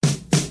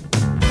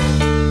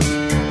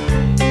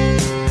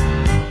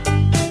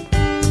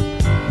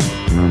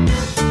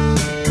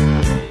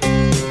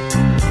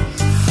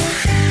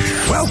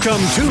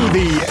Welcome to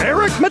the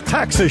Eric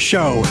Metaxas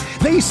Show.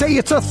 They say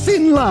it's a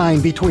thin line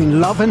between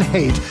love and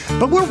hate,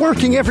 but we're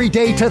working every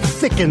day to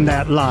thicken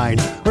that line,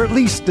 or at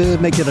least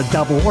make it a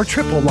double or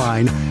triple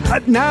line.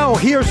 Now,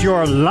 here's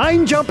your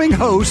line-jumping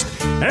host,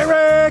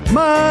 Eric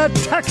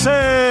Metaxas.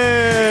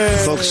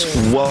 Folks,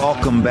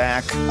 welcome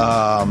back.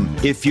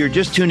 If you're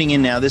just tuning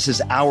in now, this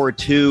is hour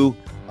 2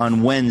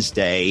 on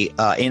Wednesday.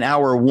 In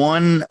hour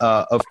 1,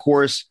 of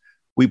course,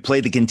 we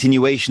played the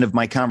continuation of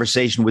my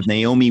conversation with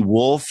Naomi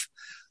Wolf,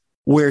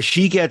 where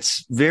she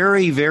gets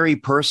very, very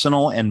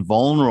personal and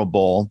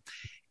vulnerable.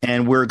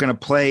 And we're going to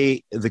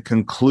play the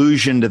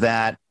conclusion to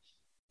that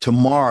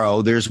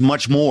tomorrow. There's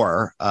much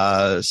more,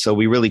 so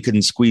we really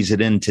couldn't squeeze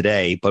it in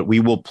today, but we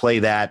will play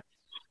that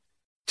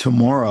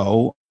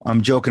tomorrow.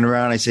 I'm joking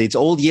around. I say it's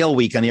Old Yale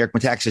Week on the Eric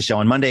Metaxas Show.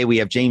 On Monday, we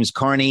have James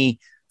Carney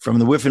from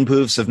the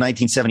Whiffenpoofs of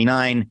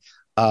 1979.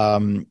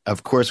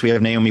 Of course, we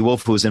have Naomi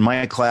Wolf, who was in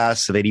my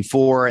class of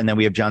 84. And then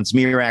we have John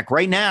Zmirak.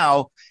 Right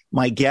now,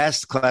 my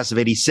guest, class of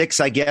 86,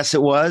 I guess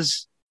it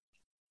was.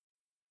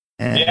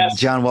 And yes.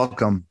 John,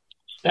 welcome.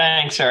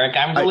 Thanks, Eric.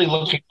 I'm really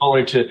looking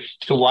forward to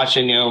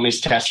watching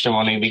Naomi's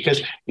testimony because,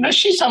 you know,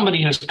 she's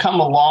somebody who's come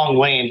a long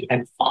way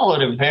and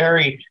followed a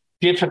very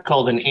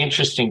difficult and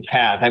interesting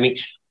path. I mean,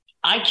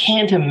 I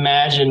can't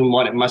imagine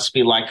what it must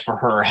be like for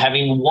her,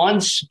 having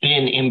once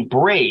been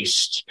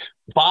embraced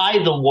by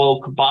the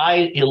woke,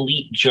 by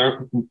elite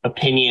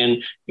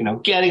opinion, you know,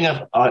 getting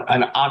an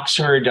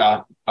Oxford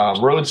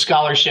Rhodes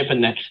Scholarship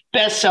and then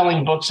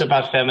best-selling books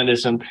about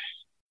feminism,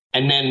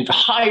 and then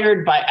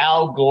hired by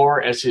Al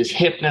Gore as his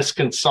hypnotist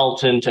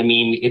consultant. I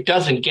mean, it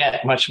doesn't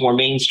get much more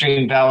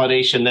mainstream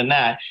validation than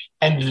that.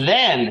 And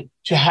then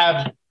to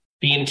have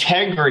the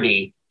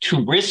integrity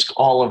to risk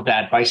all of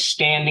that by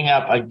standing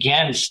up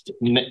against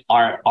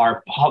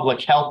our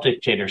public health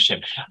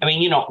dictatorship. I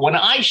mean, you know, when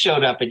I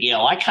showed up at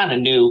Yale, I kind of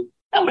knew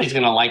nobody's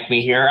going to like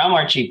me here. I'm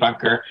Archie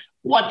Bunker.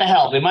 What the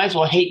hell? They might as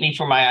well hate me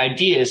for my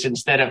ideas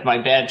instead of my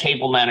bad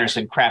table manners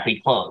and crappy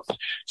clothes.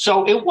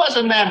 So it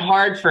wasn't that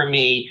hard for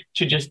me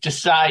to just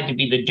decide to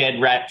be the dead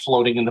rat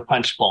floating in the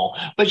punch bowl.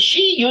 But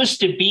she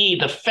used to be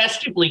the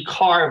festively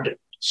carved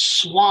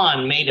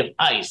swan made of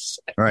ice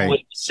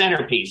with the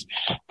centerpiece.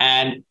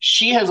 And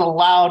she has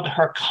allowed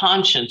her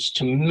conscience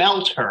to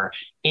melt her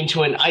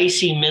into an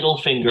icy middle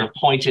finger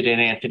pointed at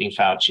Anthony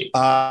Fauci.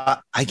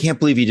 I can't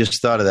believe you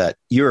just thought of that.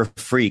 You're a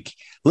freak.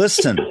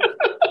 Listen,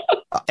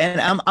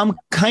 and I'm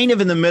kind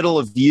of in the middle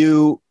of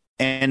you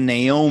and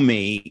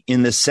Naomi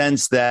in the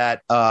sense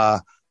that I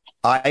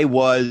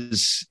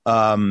was,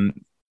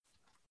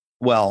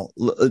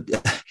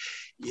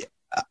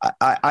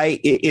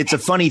 it's a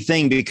funny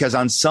thing because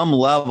on some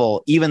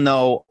level, even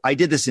though I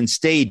did this in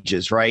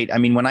stages, right? I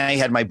mean, when I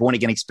had my born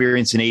again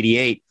experience in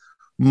 88,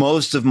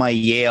 most of my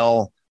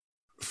Yale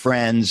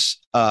friends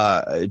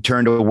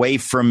turned away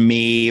from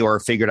me or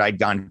figured I'd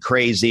gone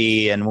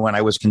crazy. And when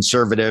I was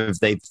conservative,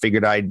 they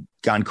figured I'd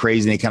gone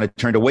crazy and they kind of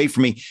turned away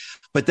from me.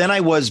 But then I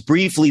was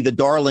briefly the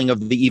darling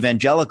of the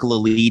evangelical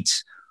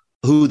elites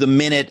who, the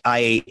minute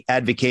I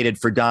advocated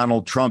for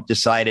Donald Trump,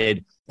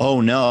 decided, oh,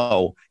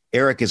 no,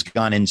 Eric has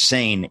gone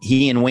insane.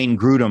 He and Wayne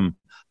Grudem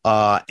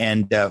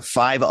and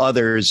 5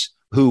 others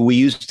who we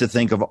used to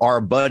think of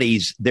our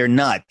buddies, they're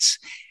nuts.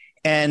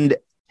 And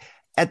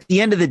at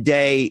the end of the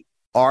day,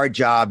 our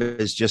job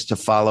is just to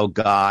follow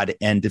God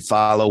and to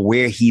follow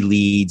where he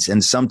leads.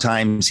 And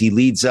sometimes he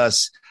leads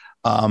us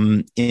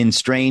in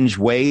strange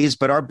ways,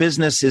 but our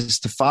business is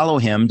to follow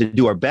him, to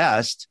do our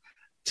best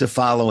to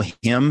follow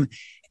him.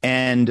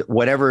 And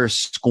whatever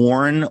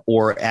scorn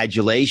or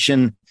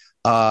adulation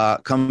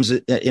comes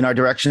in our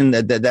direction,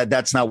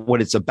 that's not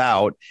what it's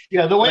about.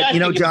 Yeah, the way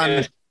but,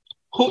 John,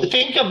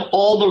 think of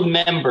all the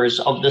members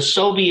of the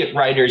Soviet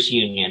Writers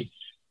Union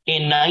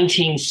in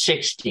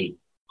 1960,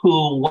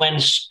 who, when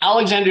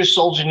Alexander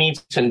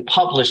Solzhenitsyn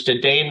published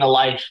A Day in the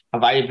Life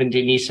of Ivan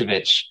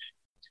Denisovich,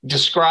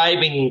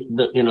 describing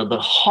the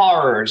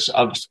horrors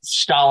of the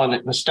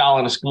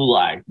Stalinist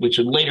Gulag, which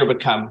would later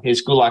become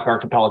his Gulag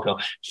Archipelago.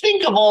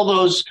 Think of all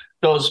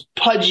those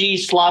pudgy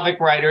Slavic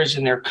writers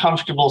in their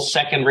comfortable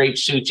second-rate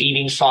suits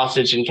eating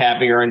sausage and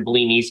caviar and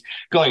blinis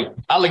going,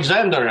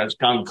 Alexander has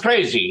gone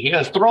crazy. He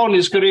has thrown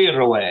his career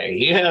away.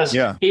 He has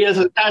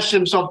attached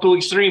himself to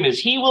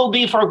extremists. He will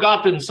be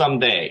forgotten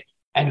someday.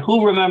 And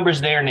who remembers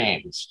their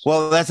names?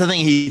 Well, that's the thing.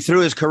 He threw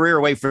his career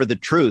away for the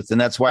truth,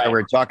 and that's why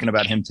we're talking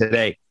about him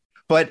today.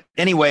 But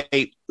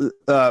anyway,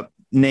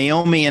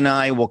 Naomi and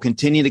I will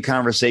continue the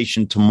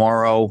conversation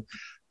tomorrow.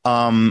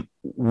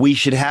 We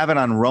should have it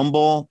on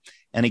Rumble.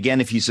 And again,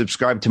 if you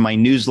subscribe to my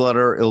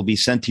newsletter, it'll be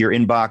sent to your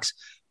inbox.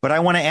 But I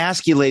want to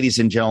ask you, ladies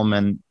and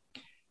gentlemen,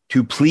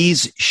 to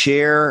please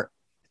share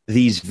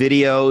these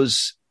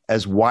videos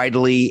as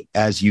widely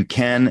as you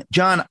can.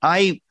 John,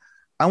 I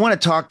want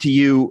to talk to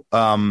you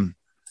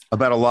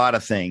about a lot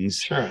of things.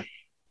 Sure.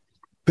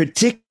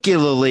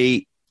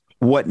 Particularly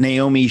what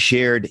Naomi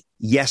shared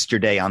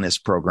yesterday on this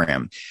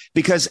program,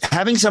 because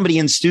having somebody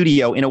in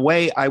studio, in a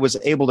way, I was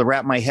able to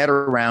wrap my head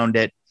around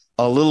it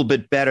a little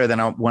bit better than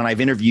when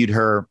I've interviewed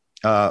her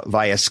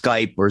via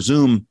Skype or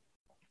Zoom.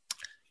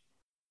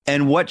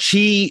 And what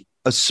she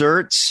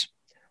asserts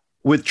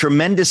with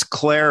tremendous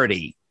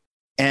clarity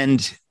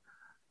and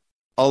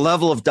a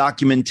level of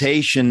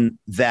documentation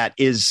that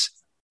is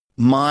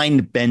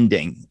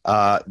mind-bending.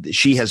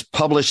 She has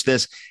published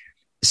this.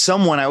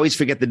 Someone, I always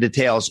forget the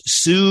details,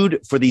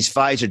 sued for these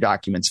Pfizer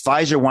documents.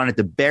 Pfizer wanted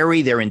to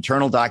bury their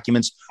internal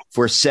documents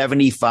for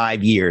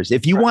 75 years.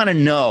 If you want to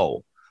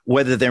know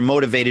whether they're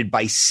motivated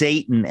by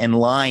Satan and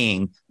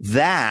lying,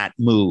 that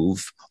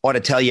move ought to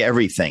tell you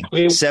everything.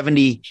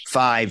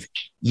 75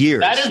 years.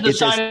 That is the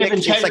sign of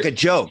integrity. It's like a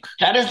joke.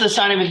 That is the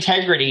sign of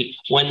integrity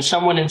when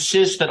someone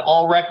insists that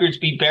all records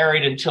be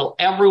buried until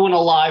everyone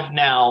alive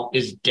now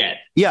is dead.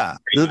 Yeah,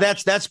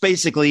 that's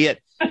basically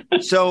it.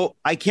 So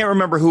I can't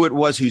remember who it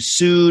was who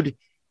sued.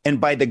 And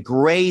by the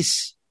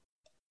grace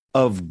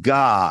of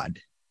God,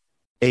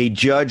 a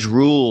judge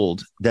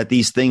ruled that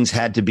these things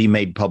had to be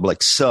made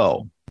public.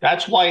 So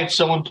that's why it's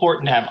so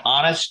important to have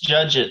honest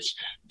judges.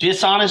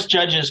 Dishonest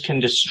judges can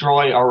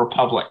destroy our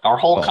republic. Our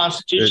whole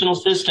constitutional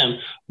system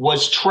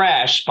was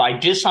trashed by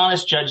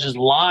dishonest judges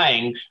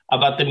lying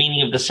about the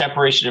meaning of the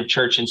separation of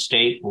church and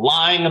state,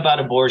 lying about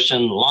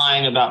abortion,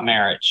 lying about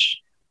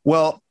marriage.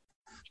 Well,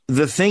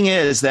 the thing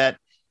is that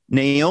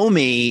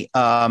Naomi,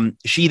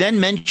 she then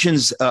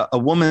mentions a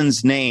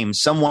woman's name,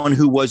 someone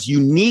who was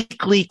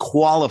uniquely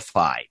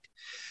qualified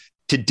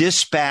to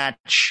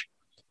dispatch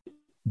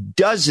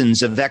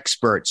dozens of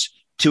experts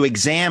to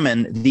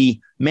examine the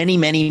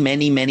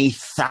many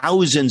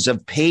thousands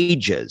of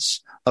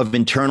pages of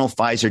internal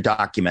Pfizer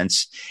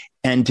documents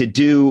and to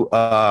do,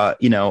 a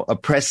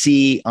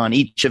précis on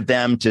each of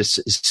them, to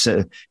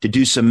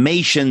do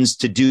summations,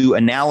 to do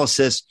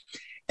analysis.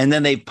 And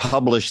then they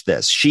published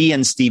this. She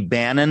and Steve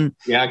Bannon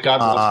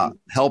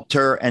helped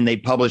her, and they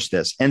published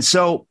this. And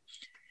so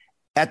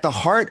at the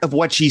heart of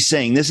what she's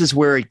saying, this is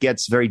where it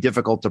gets very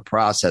difficult to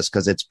process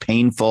because it's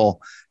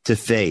painful to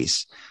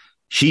face.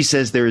 She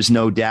says there is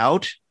no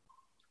doubt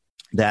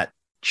that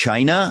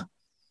China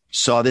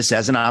saw this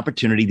as an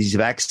opportunity, these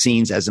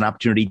vaccines as an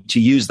opportunity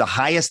to use the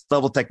highest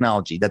level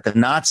technology that the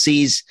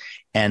Nazis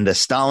and the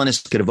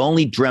Stalinists could have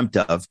only dreamt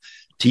of,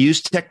 to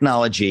use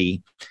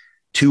technology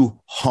to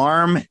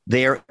harm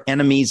their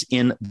enemies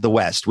in the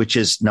West, which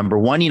is number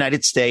one,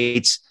 United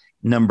States,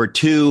 number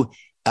two,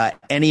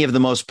 any of the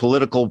most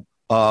politically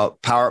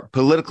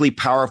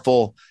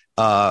powerful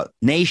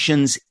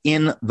nations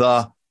in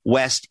the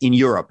West, in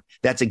Europe.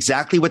 That's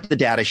exactly what the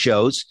data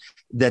shows,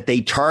 that they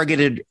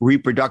targeted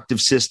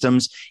reproductive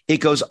systems. It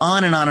goes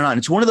on and on and on.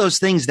 It's one of those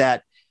things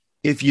that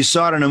if you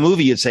saw it in a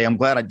movie, you'd say, I'm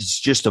glad it's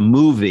just a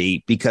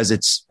movie because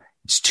it's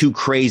too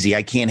crazy.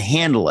 I can't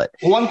handle it.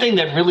 One thing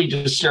that really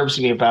disturbs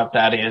me about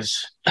that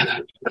is,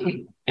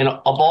 of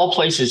all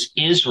places,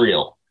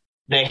 Israel,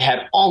 they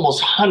had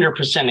almost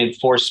 100%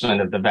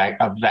 enforcement of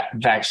the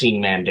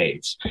vaccine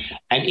mandates.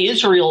 And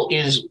Israel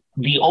is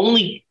the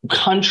only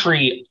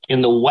country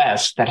in the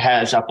West that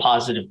has a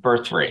positive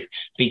birth rate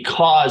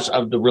because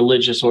of the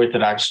religious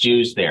Orthodox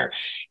Jews there.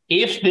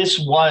 If this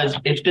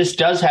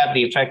does have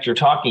the effect you're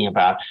talking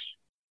about,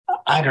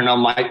 I don't know,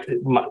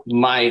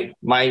 my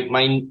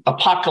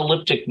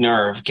apocalyptic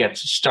nerve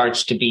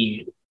starts to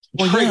be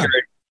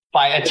triggered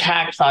by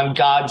attacks on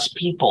God's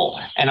people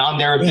and on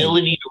their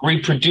ability to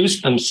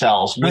reproduce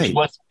themselves, which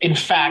was, in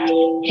fact,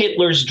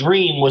 Hitler's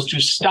dream was to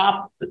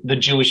stop the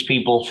Jewish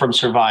people from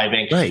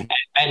surviving.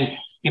 And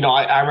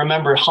I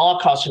remember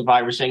Holocaust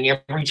survivors saying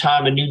every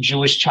time a new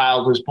Jewish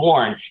child was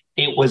born,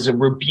 it was a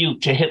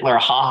rebuke to Hitler.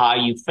 Ha ha,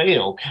 you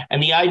failed.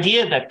 And the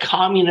idea that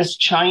communist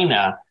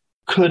China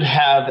could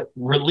have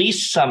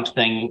released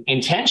something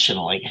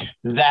intentionally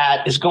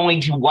that is going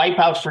to wipe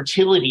out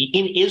fertility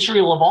in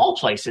Israel of all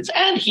places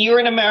and here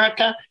in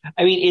America.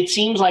 I mean, it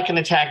seems like an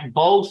attack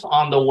both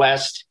on the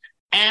West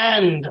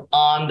and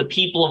on the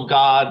people of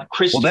God,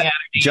 Christianity.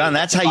 Well, John,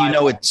 that's how you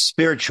know it's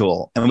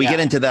spiritual. And we get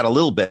into that a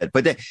little bit.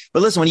 But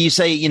listen, when you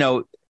say,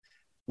 and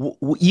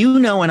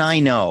I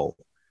know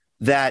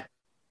that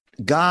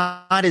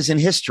God is in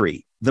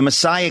history. The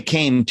Messiah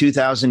came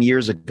 2,000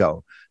 years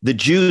ago. The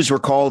Jews were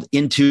called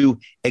into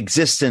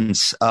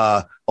existence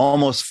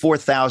almost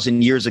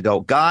 4,000 years ago.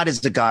 God is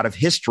the God of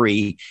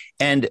history,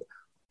 and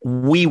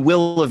we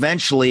will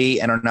eventually,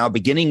 and are now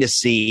beginning to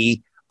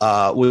see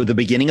with the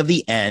beginning of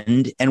the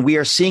end, and we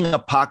are seeing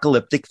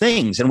apocalyptic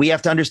things. And we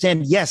have to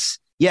understand, yes,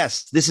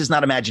 this is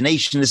not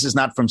imagination. This is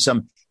not from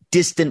some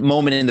distant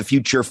moment in the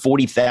future,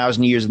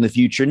 40,000 years in the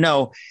future.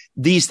 No,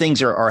 these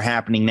things are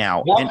happening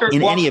now.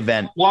 Any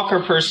event.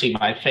 Walker Percy,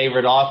 my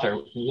favorite author,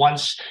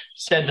 once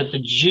said that the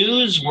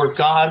Jews were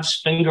God's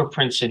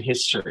fingerprints in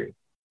history,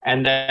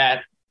 and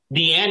that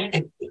the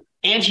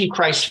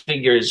Antichrist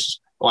figures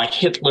like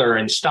Hitler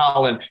and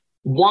Stalin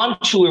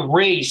want to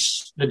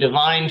erase the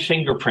divine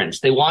fingerprints.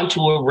 They want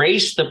to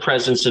erase the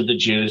presence of the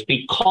Jews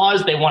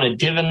because they want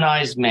to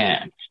divinize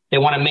man. They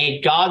want to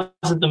make gods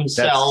of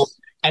themselves.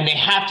 And they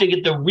have to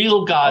get the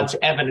real God's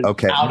evidence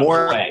out of the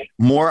way.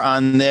 More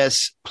on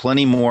this,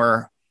 plenty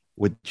more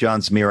with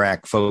John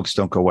Zmirak. Folks,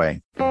 don't go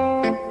away.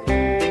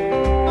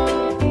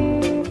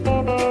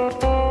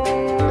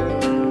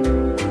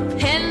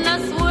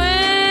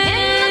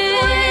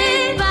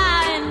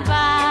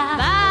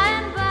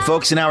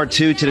 Folks, in hour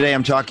two today,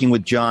 I'm talking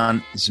with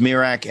John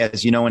Zmirak.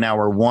 As you know, in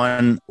hour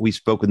one, we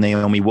spoke with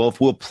Naomi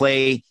Wolf. We'll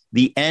play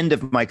the end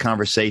of my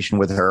conversation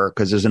with her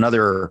because there's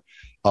another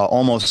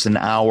almost an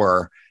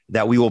hour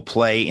that we will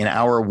play in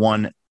hour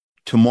one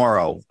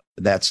tomorrow.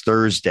 That's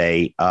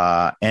Thursday.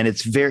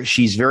 And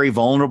she's very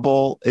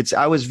vulnerable.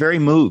 I was very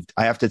moved.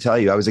 I have to tell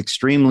you, I was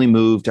extremely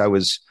moved. I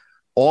was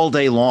all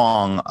day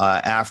long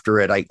after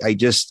it.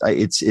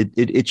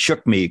 It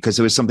shook me because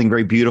there was something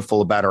very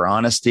beautiful about her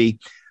honesty,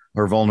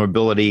 her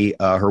vulnerability,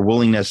 her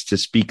willingness to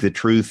speak the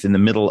truth in the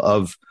middle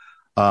of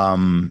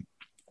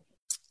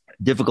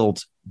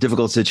difficult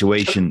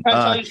situation. Can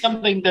I tell you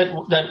something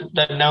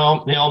that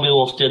Naomi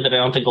Wolf did that I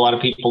don't think a lot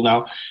of people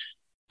know?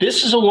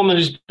 This is a woman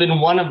who's been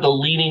one of the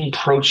leading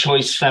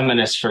pro-choice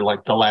feminists for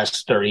like the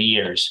last 30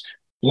 years.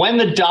 When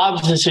the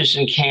Dobbs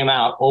decision came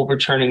out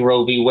overturning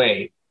Roe v.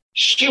 Wade,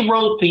 she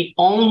wrote the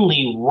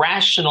only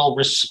rational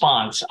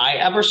response I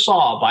ever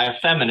saw by a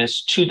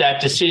feminist to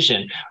that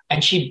decision.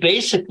 And she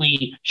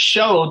basically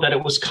showed that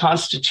it was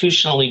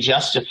constitutionally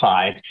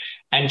justified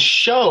and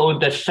showed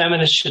that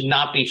feminists should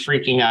not be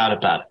freaking out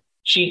about it.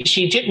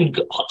 She didn't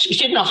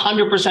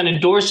 100%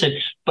 endorse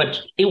it,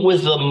 but it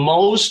was the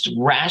most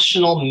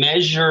rational,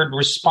 measured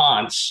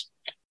response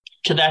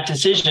to that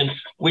decision,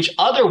 which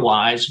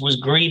otherwise was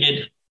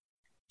greeted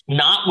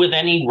not with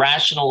any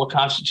rational or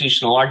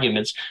constitutional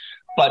arguments,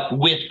 but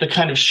with the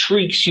kind of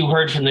shrieks you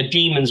heard from the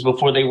demons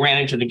before they ran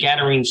into the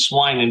Gadarene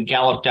swine and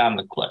galloped down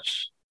the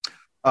cliff.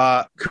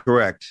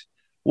 Correct.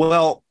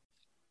 Well,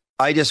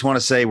 I just want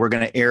to say we're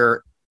going to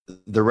air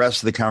the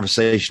rest of the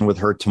conversation with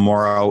her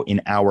tomorrow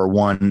in hour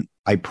one.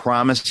 I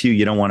promise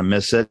you don't want to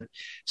miss it.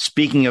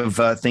 Speaking of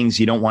things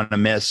you don't want to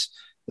miss,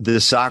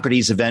 the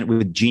Socrates event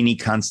with Jeannie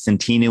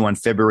Constantinou on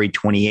February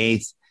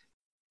 28th.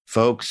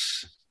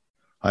 Folks,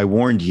 I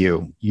warned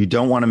you. You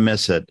don't want to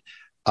miss it.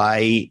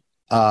 Jeannie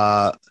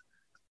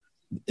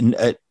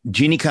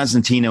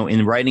Constantinou,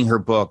 in writing her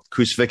book,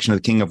 Crucifixion of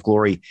the King of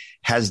Glory,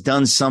 has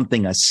done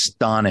something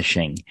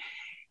astonishing,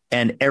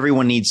 and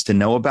everyone needs to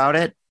know about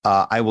it.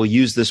 I will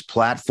use this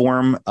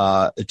platform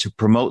to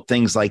promote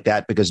things like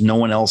that because no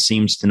one else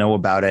seems to know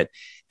about it.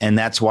 And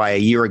that's why a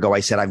year ago I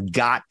said, I've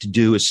got to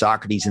do a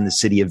Socrates in the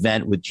City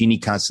event with Jeannie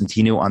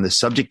Constantinou on the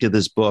subject of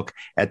this book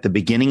at the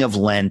beginning of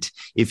Lent.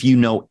 If you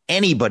know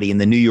anybody in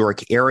the New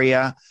York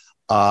area,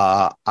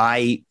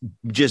 I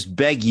just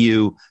beg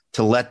you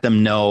to let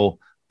them know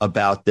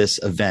about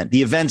this event.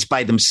 The events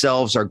by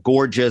themselves are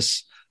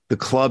gorgeous. The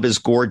club is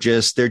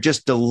gorgeous. They're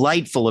just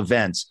delightful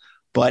events.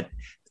 But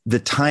the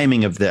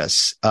timing of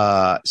this.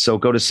 So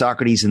go to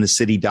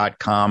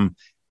SocratesInTheCity.com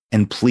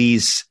and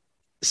please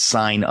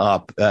sign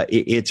up.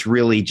 It's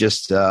really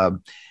just,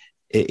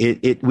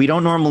 we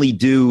don't normally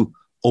do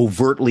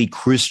overtly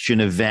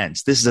Christian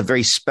events. This is a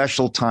very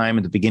special time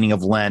at the beginning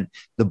of Lent.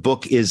 The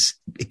book is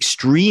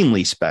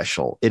extremely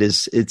special.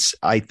 It's,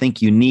 I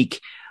think, unique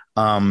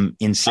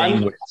in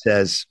saying what it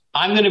says.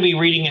 I'm going to be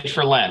reading it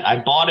for Lent.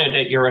 I bought it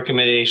at your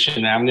recommendation,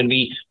 and I'm going to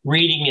be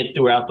reading it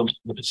throughout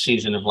the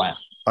season of Lent.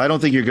 I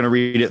don't think you're going to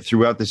read it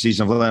throughout the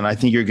season of Lent. I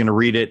think you're going to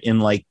read it in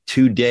like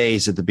 2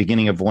 days at the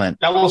beginning of Lent.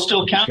 That will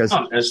still count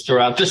as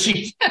throughout the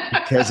season.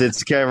 Because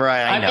it's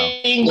right. I know.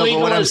 No, but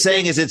what I'm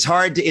saying is it's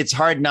hard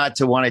not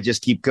to want to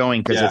just keep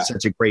going because it's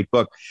such a great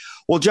book.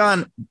 Well,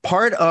 John,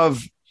 part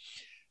of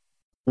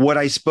what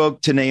I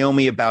spoke to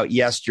Naomi about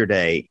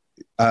yesterday,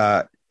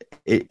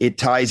 it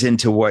ties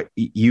into what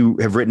you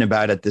have written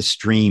about at the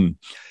stream.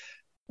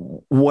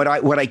 What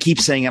I keep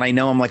saying, and I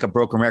know I'm like a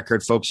broken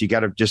record, folks, you got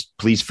to just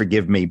please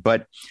forgive me,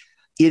 but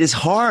it is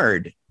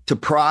hard to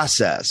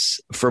process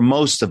for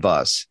most of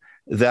us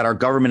that our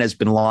government has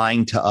been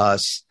lying to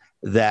us,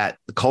 that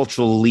the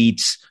cultural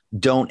elites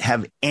don't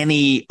have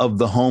any of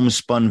the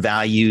homespun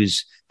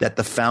values that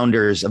the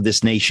founders of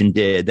this nation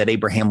did, that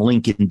Abraham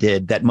Lincoln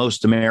did, that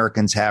most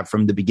Americans have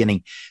from the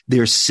beginning.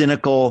 They're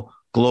cynical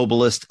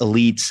globalist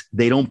elites.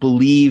 They don't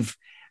believe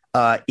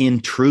in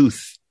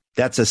truth.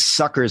 That's a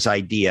sucker's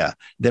idea.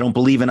 They don't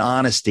believe in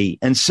honesty.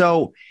 And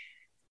so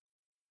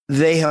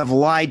they have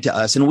lied to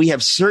us. And we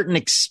have certain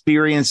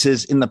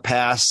experiences in the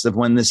past of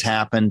when this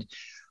happened,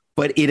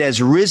 but it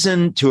has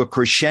risen to a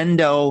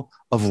crescendo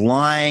of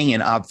lying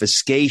and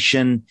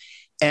obfuscation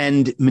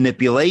and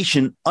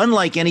manipulation,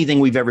 unlike anything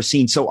we've ever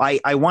seen. So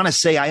I want to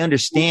say I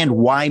understand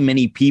why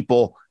many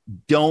people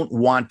don't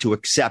want to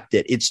accept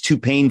it. It's too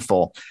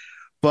painful.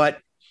 But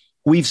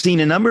we've seen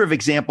a number of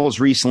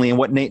examples recently, and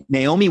what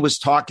Naomi was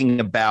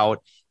talking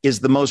about is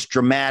the most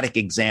dramatic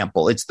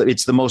example. It's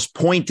the most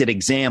pointed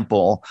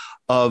example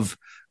of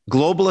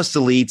globalist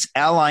elites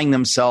allying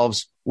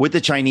themselves with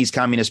the Chinese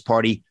Communist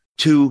Party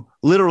to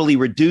literally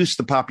reduce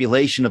the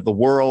population of the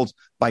world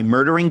by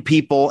murdering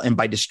people and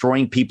by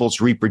destroying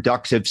people's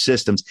reproductive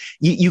systems.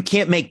 You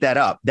can't make that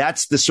up.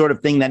 That's the sort of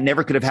thing that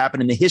never could have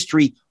happened in the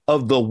history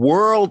of the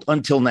world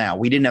until now.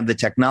 We didn't have the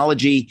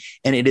technology,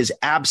 and it is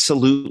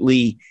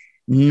absolutely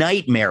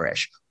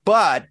nightmarish.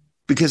 But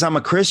because I'm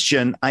a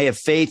Christian, I have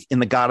faith in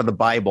the God of the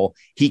Bible.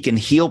 He can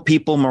heal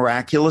people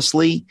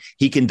miraculously.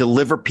 He can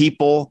deliver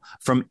people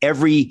from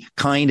every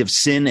kind of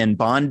sin and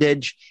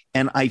bondage.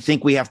 And I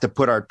think we have to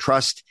put our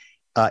trust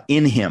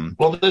in him.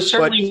 Well, there's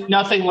certainly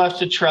nothing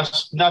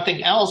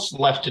else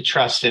left to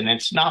trust in.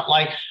 It's not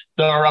like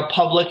the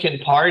Republican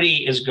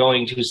Party is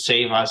going to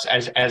save us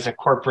as a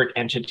corporate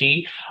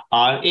entity.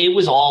 It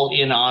was all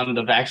in on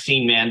the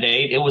vaccine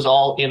mandate. It was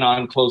all in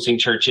on closing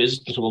churches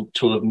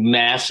to a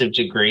massive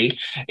degree.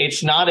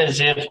 It's not as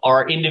if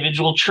our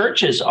individual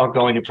churches are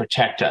going to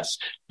protect us.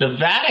 The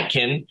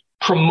Vatican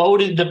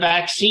promoted the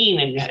vaccine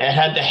and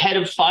had the head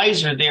of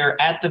Pfizer there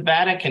at the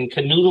Vatican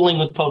canoodling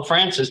with Pope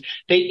Francis.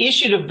 They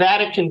issued a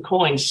Vatican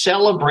coin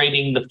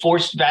celebrating the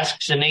forced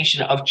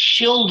vaccination of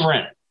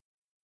children.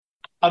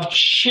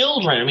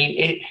 I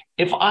mean,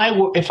 if I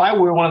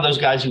were one of those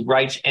guys who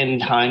writes end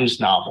times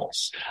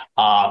novels,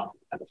 I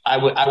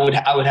would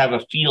have a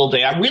field day.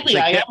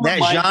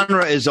 That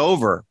genre is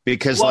over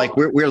because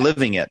we're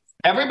living it.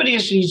 Everybody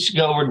needs to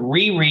go and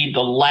reread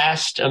the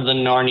last of the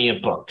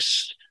Narnia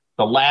books.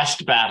 The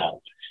Last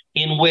Battle,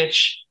 in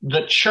which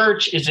the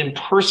church is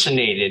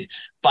impersonated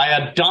by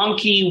a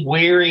donkey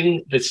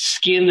wearing the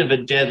skin of a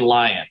dead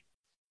lion,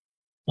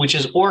 which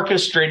is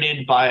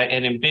orchestrated by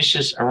an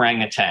ambitious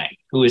orangutan,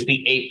 who is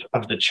the ape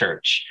of the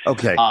church.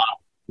 Okay.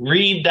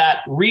 Reread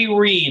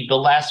The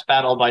Last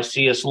Battle by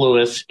C.S.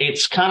 Lewis.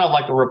 It's kind of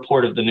like a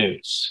report of the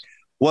news.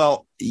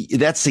 Well,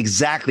 that's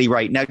exactly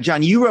right. Now,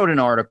 John, you wrote an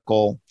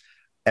article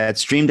at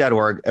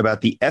stream.org about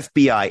the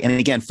FBI. And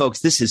again, folks,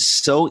 this is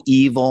so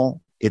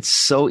evil. It's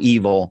so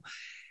evil.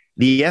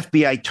 The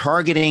FBI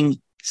targeting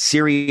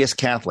serious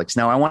Catholics.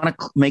 Now, I want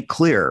to make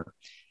clear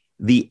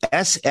the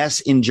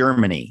SS in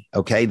Germany.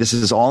 OK, this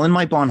is all in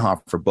my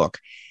Bonhoeffer book.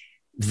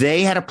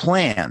 They had a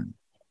plan,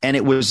 and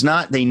it was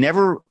not, they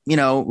never,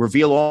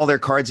 reveal all their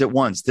cards at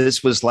once.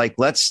 This was like,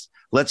 let's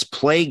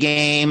play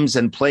games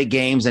and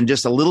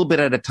just a little bit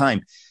at a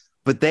time.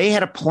 But they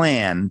had a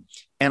plan.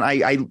 And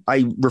I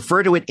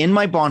refer to it in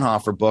my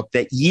Bonhoeffer book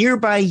that year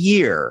by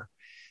year,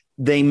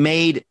 they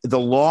made the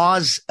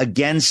laws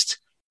against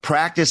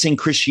practicing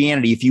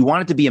Christianity. If you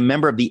wanted to be a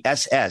member of the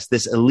SS,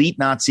 this elite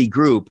Nazi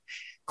group,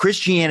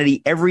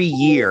 Christianity, every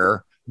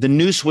year, the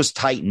noose was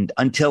tightened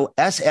until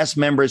SS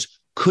members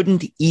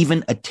couldn't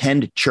even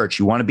attend church.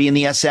 You want to be in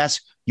the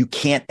SS? You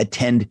can't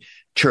attend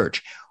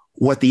church.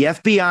 What the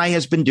FBI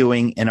has been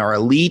doing and our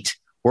elite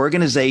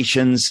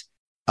organizations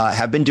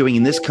have been doing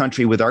in this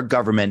country with our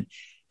government,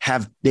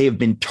 they have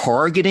been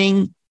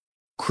targeting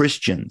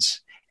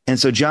Christians. And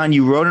so, John,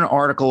 you wrote an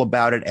article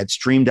about it at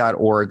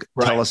stream.org.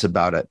 Right. Tell us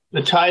about it.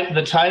 The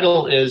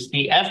title is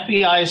 "The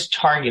FBI's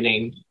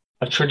Targeting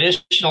of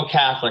Traditional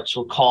Catholics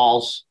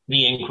Recalls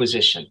the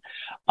Inquisition."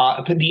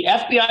 The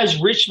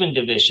FBI's Richmond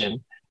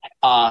Division,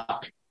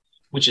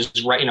 which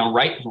is right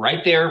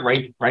there,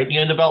 right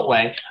near the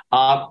Beltway,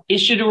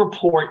 issued a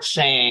report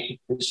saying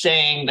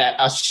that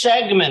a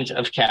segment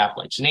of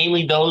Catholics,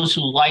 namely those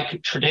who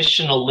like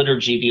traditional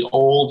liturgy, the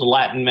old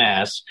Latin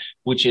Mass,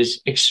 which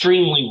is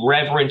extremely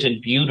reverent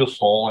and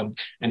beautiful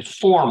and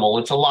formal.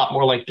 It's a lot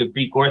more like the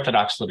Greek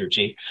Orthodox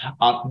liturgy.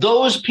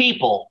 Those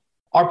people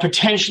are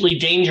potentially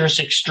dangerous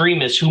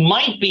extremists who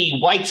might be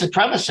white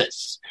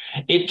supremacists.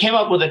 It came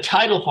up with a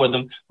title for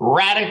them,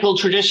 Radical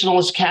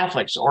Traditionalist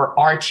Catholics, or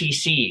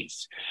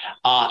RTCs.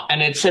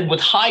 And it said with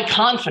high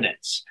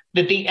confidence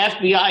that the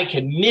FBI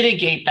can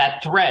mitigate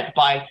that threat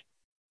by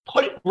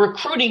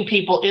recruiting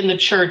people in the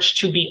church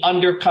to be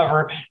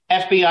undercover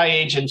FBI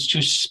agents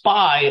to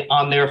spy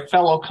on their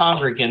fellow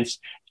congregants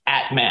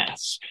at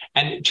Mass.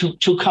 And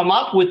to come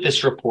up with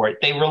this report,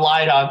 they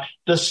relied on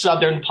the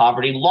Southern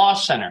Poverty Law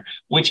Center,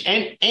 which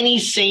any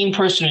sane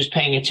person who's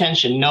paying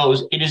attention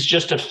knows it is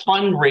just a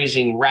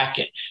fundraising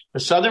racket. The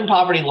Southern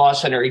Poverty Law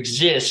Center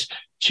exists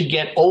to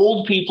get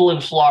old people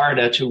in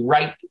Florida to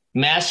write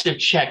massive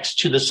checks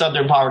to the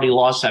Southern Poverty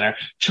Law Center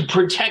to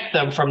protect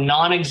them from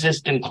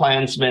non-existent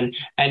Klansmen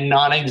and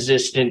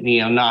non-existent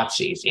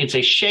neo-Nazis. It's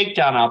a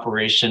shakedown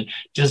operation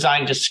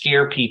designed to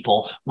scare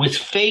people with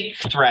fake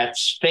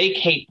threats, fake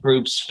hate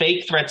groups,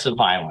 fake threats of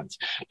violence.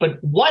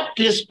 But what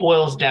this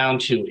boils down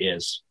to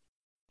is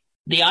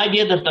the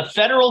idea that the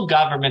federal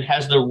government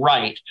has the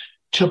right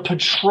to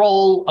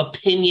patrol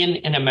opinion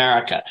in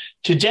America,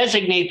 to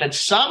designate that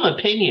some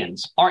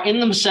opinions are in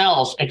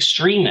themselves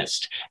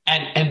extremist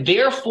and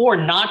therefore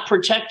not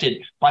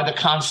protected by the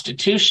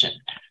Constitution.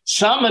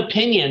 Some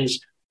opinions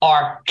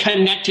are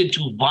connected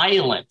to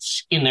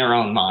violence in their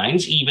own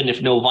minds, even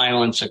if no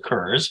violence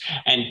occurs.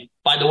 And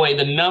by the way,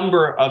 the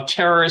number of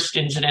terrorist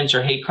incidents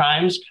or hate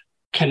crimes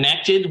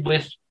connected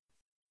with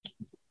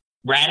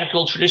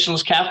radical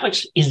traditionalist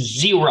Catholics is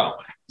zero,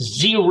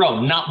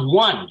 not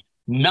one.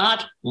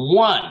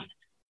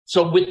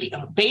 So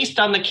based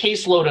on the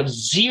caseload of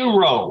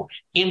zero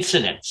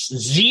incidents,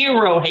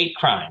 zero hate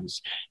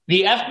crimes,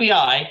 the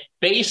FBI,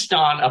 based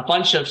on a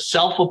bunch of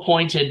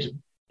self-appointed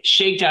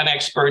shakedown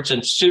experts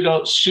and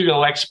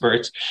pseudo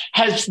experts,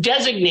 has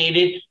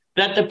designated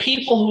that the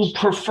people who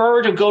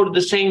prefer to go to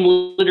the same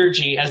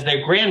liturgy as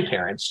their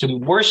grandparents, to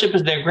worship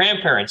as their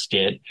grandparents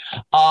did,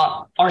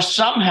 are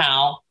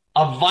somehow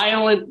a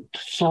violent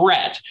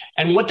threat.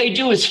 And what they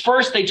do is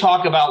first they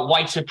talk about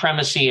white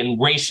supremacy and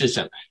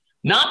racism.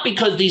 Not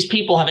because these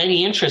people have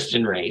any interest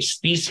in race.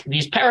 These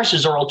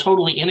parishes are all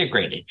totally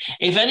integrated.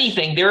 If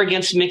anything, they're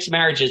against mixed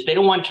marriages. They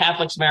don't want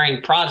Catholics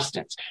marrying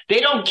Protestants. They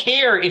don't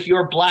care if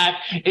you're black,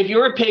 if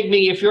you're a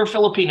pygmy, if you're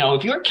Filipino.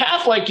 If you're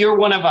Catholic, you're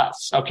one of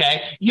us,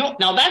 okay?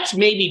 Now, that's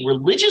maybe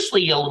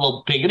religiously a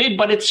little bigoted,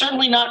 but it's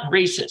certainly not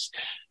racist.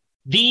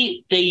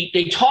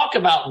 They talk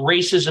about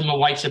racism and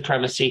white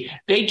supremacy.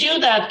 They do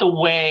that the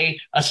way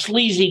a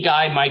sleazy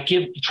guy might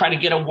try to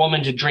get a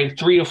woman to drink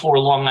 3 or 4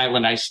 Long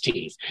Island iced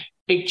teas.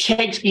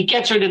 It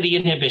gets rid of the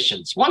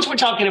inhibitions. Once we're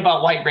talking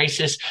about white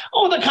racists,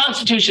 the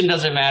Constitution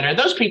doesn't matter.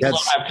 Those people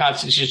don't have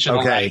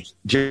constitutional rights.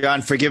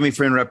 John, forgive me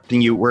for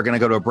interrupting you. We're going to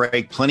go to a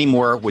break. Plenty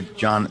more with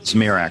John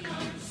Zmirak.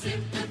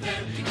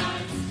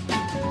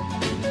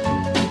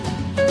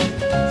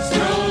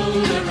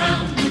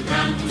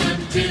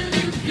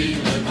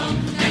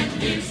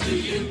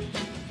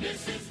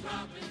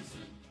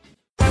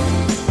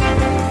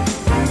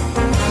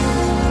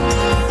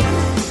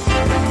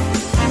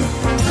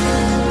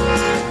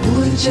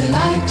 Would you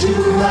like to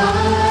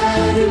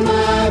ride in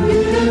my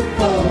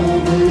beautiful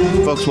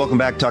balloon? Folks, welcome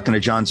back. Talking to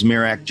John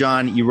Zmirak.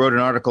 John, you wrote an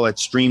article at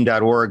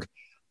stream.org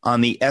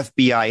on the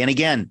FBI. And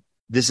again,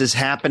 this is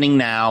happening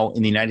now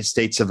in the United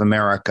States of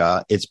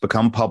America. It's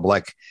become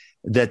public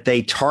that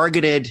they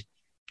targeted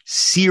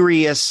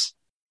serious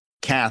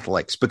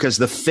Catholics because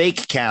the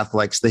fake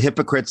Catholics, the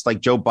hypocrites like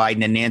Joe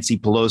Biden and Nancy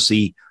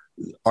Pelosi,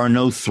 are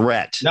no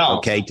threat,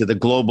 to the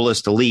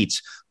globalist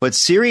elites. But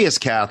serious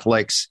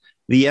Catholics,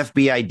 the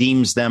FBI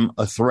deems them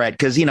a threat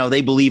because,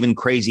 they believe in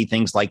crazy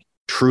things like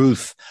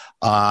truth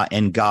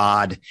and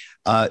God.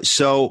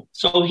 So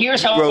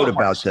here's how you wrote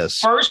about this.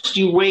 First,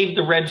 you wave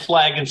the red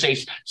flag and say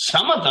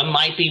some of them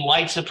might be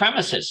white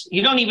supremacists.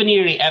 You don't even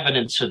need any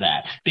evidence for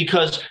that,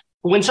 because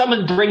when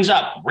someone brings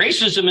up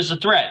racism is a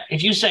threat,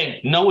 if you say,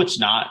 no, it's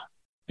not,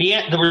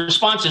 the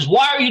response is,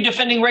 why are you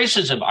defending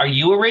racism? Are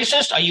you a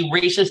racist? Are you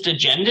racist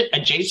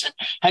adjacent?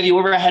 Have you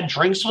ever had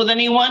drinks with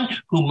anyone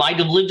who might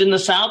have lived in the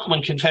South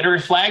when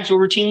Confederate flags were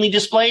routinely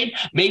displayed?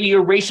 Maybe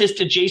you're racist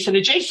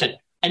adjacent.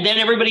 And then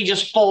everybody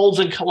just folds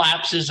and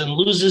collapses and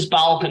loses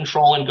bowel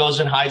control and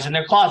goes and hides in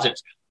their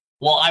closets.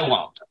 Well, I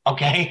won't,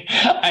 okay?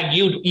 And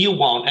you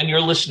won't, and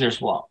your listeners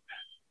won't.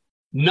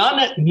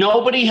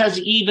 Nobody has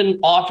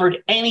even offered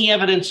any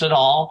evidence at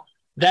all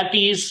that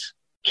these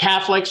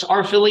Catholics are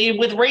affiliated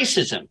with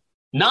racism.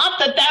 Not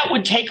that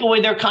would take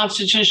away their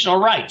constitutional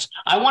rights.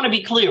 I want to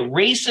be clear.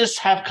 Racists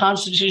have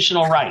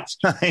constitutional rights.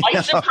 White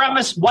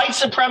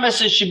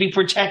supremacists should be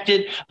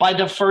protected by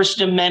the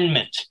First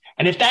Amendment.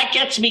 And if that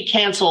gets me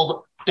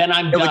canceled, then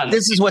I'm done.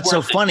 This is what's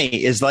so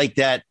funny is like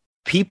that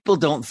people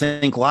don't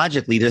think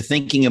logically. They're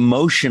thinking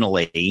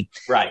emotionally.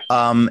 Right.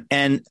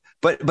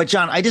 But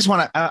John, I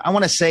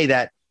want to say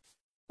that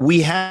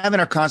we have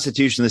in our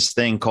Constitution this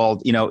thing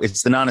called,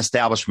 it's the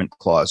non-establishment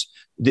clause.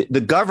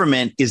 The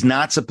government is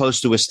not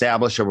supposed to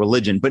establish a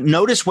religion. But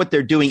notice what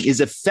they're doing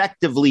is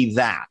effectively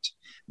that.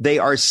 They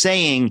are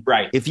saying,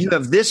 if you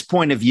have this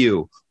point of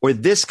view or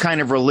this kind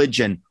of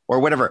religion or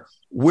whatever,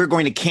 we're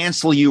going to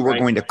cancel you. We're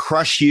going to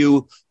crush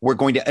you. We're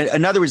going to,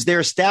 in other words, they're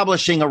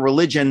establishing a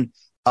religion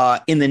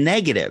in the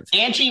negative,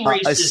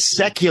 anti-racist, a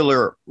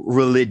secular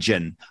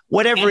religion,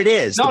 whatever it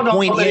is. The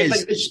point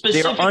is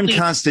they're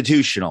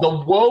unconstitutional.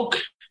 The woke,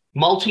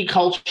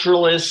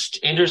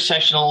 multiculturalist,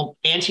 intersectional,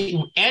 and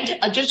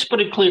just to put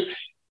it clear,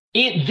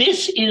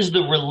 this is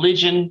the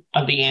religion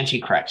of the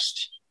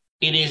Antichrist.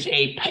 It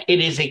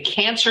is a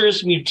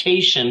cancerous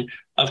mutation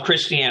of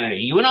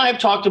Christianity. You and I have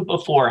talked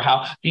before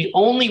how the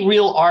only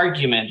real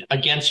argument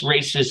against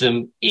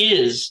racism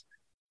is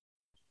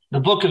the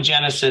book of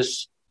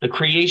Genesis, the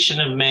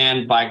creation of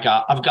man by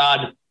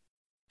God,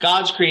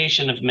 God's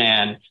creation of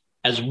man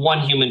as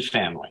one human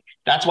family.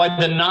 That's why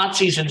the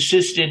Nazis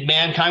insisted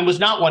mankind was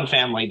not one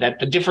family, that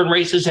the different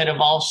races had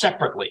evolved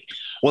separately.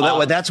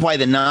 Well, that's why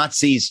the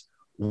Nazis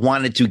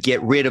wanted to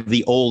get rid of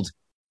the Old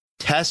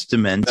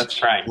Testament.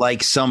 That's right.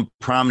 Like some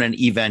prominent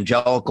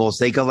evangelicals,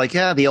 they go like,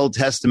 the Old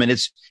Testament,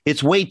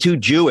 it's way too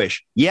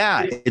Jewish.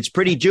 Yeah, it's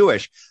pretty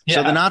Jewish. Yeah.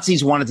 So the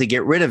Nazis wanted to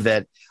get rid of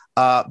it.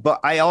 But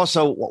I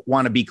also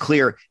want to be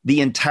clear,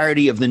 the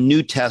entirety of the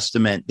New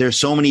Testament, there's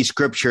so many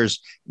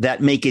scriptures that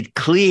make it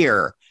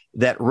clear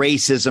that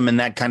racism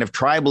and that kind of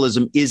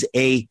tribalism is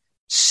a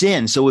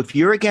sin. So if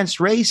you're against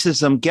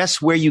racism,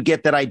 guess where you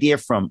get that idea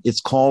from?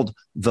 It's called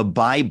the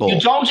Bible.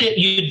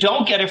 You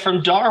don't get it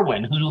from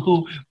Darwin,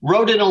 who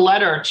wrote in a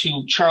letter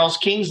to Charles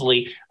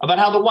Kingsley about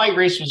how the white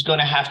race was going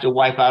to have to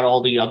wipe out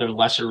all the other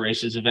lesser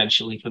races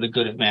eventually for the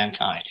good of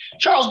mankind.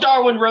 Charles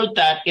Darwin wrote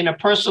that in a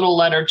personal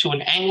letter to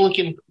an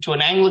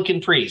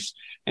Anglican priest,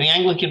 and the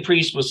Anglican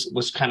priest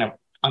was kind of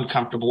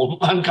uncomfortable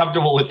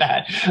with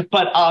that.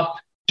 But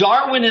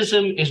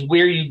Darwinism is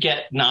where you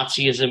get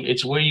Nazism.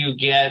 It's where you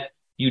get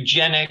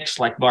eugenics,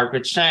 like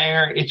Margaret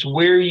Sanger. It's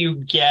where you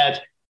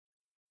get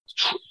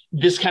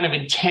this kind of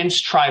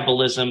intense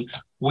tribalism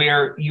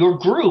where your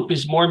group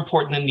is more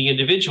important than the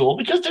individual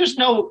because there's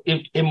no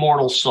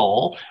immortal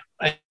soul.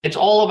 It's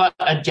all about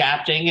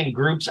adapting and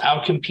groups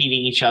outcompeting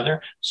each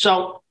other.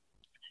 So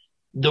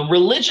the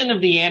religion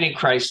of the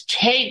Antichrist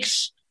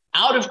takes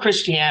out of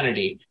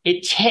Christianity.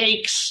 It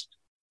takes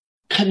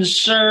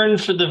concern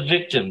for the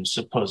victim,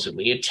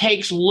 supposedly. It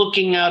takes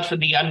looking out for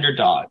the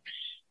underdog.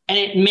 And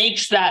it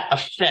makes that a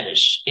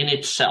fetish in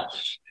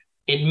itself.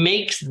 It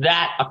makes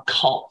that a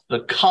cult,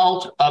 the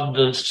cult of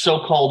the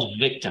so-called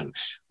victim.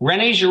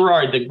 René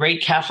Girard, the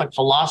great Catholic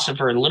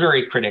philosopher and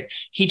literary critic,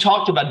 he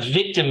talked about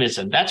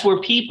victimism. That's where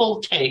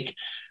people take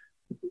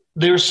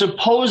their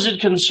supposed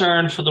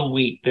concern for the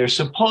weak, their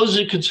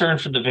supposed concern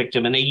for the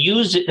victim, and they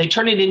use it, they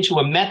turn it into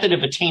a method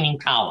of attaining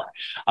power,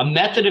 a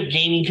method of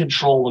gaining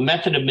control, a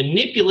method of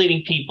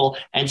manipulating people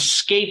and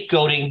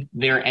scapegoating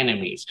their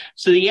enemies.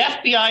 So the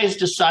FBI has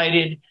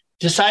decided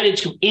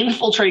to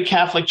infiltrate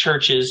Catholic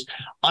churches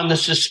on the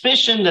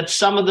suspicion that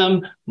some of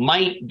them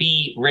might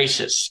be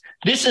racist.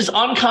 This is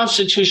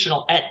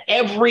unconstitutional at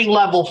every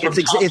level.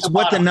 It's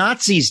what the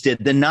Nazis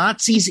did. The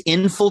Nazis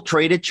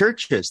infiltrated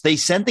churches. They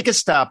sent the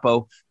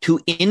Gestapo to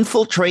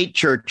infiltrate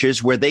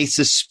churches where they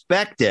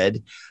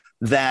suspected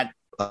that,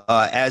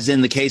 as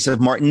in the case of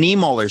Martin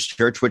Niemöller's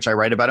church, which I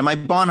write about in my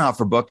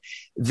Bonhoeffer book,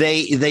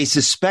 they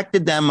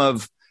suspected them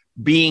of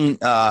being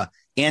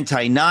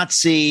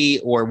anti-Nazi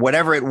or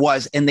whatever it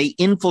was, and they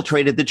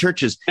infiltrated the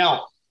churches.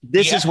 Now,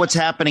 this is what's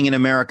happening in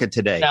America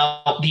today.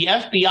 Now, the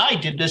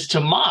FBI did this to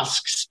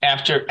mosques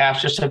after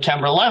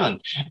September 11th,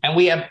 and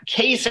we have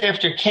case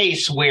after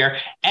case where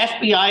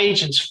FBI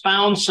agents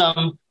found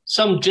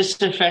some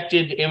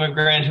disaffected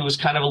immigrant who was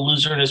kind of a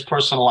loser in his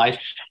personal life,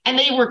 and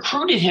they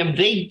recruited him.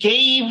 They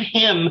gave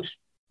him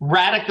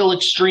radical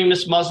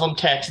extremist Muslim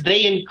texts.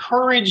 They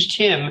encouraged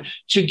him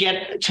to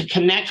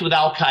connect with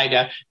Al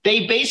Qaeda.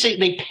 They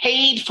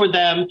paid for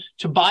them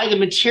to buy the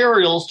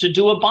materials to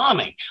do a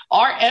bombing.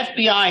 Our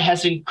FBI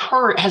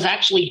has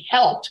actually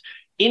helped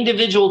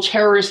individual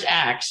terrorist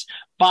acts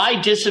by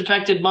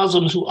disaffected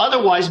Muslims who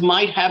otherwise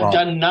might have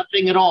done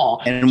nothing at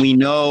all. And we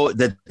know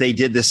that they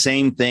did the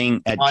same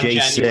thing at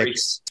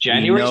J6.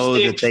 January we know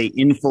 6th. that they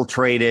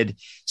infiltrated.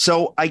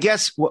 So I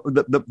guess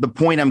the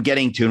point I'm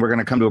getting to, and we're going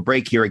to come to a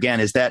break here again,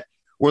 is that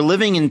we're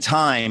living in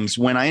times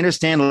when I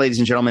understand, ladies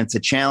and gentlemen, it's a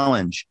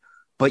challenge,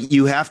 but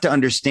you have to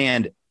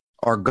understand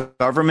our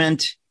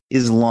government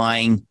is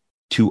lying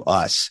to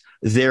us.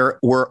 There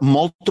were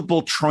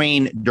multiple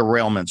train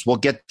derailments. We'll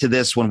get to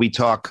this when we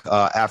talk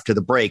after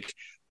the break.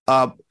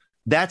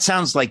 That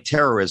sounds like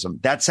terrorism.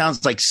 That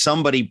sounds like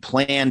somebody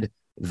planned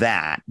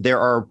that. There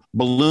are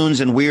balloons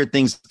and weird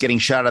things getting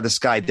shot out of the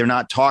sky. They're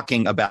not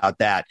talking about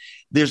that.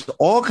 There's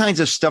all kinds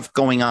of stuff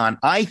going on,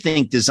 I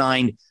think,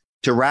 designed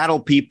to rattle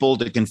people,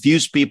 to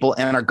confuse people.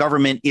 And our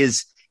government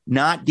is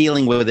not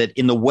dealing with it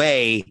in the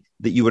way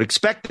that you would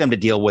expect them to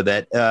deal with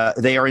it.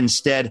 They are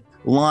instead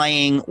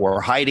lying or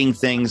hiding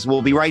things.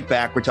 We'll be right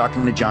back. We're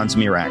talking to John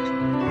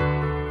Zmirak.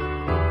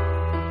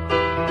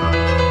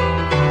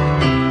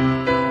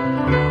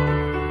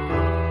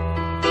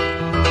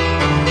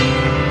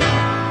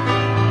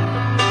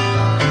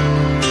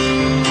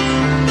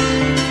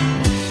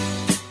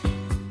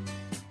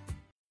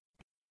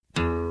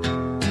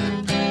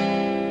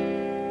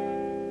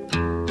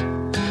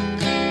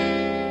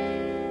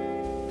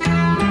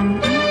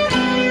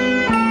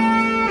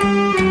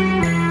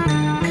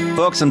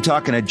 Folks, I'm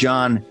talking to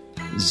John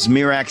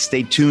Zmirak.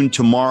 Stay tuned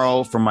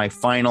tomorrow for my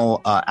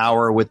final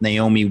hour with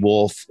Naomi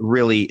Wolf.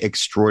 Really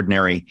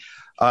extraordinary.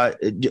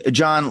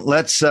 John,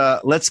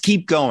 let's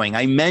keep going.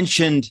 I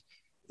mentioned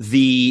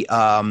the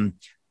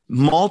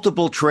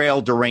multiple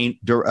trail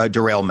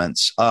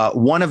derailments.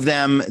 One of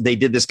them, they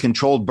did this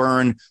controlled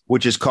burn,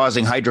 which is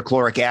causing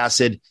hydrochloric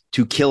acid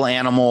to kill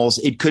animals.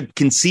 It could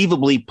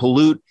conceivably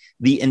pollute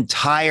the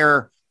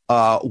entire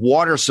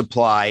water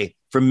supply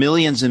for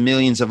millions and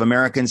millions of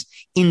Americans.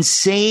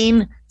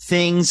 Insane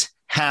things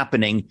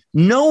happening.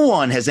 No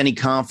one has any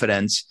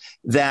confidence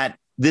that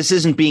this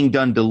isn't being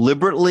done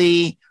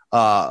deliberately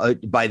by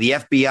the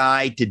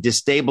FBI to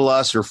destabilize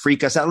us or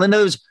freak us out.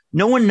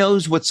 No one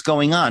knows what's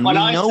going on.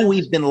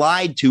 We've been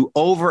lied to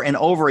over and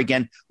over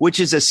again, which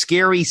is a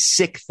scary,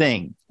 sick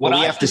thing. But we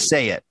have to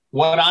say it.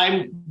 What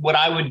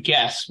I would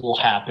guess will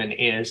happen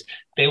is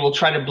they will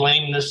try to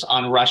blame this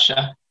on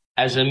Russia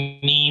as a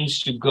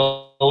means to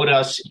goad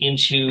us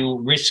into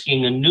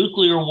risking a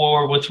nuclear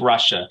war with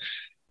Russia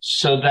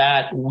so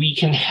that we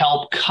can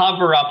help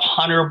cover up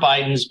Hunter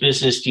Biden's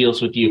business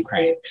deals with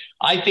Ukraine.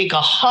 I think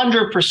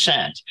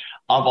 100%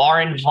 of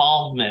our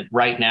involvement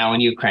right now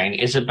in Ukraine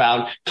is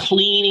about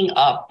cleaning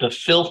up the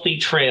filthy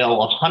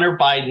trail of Hunter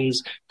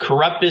Biden's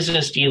corrupt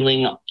business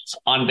dealing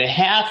on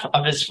behalf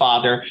of his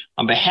father,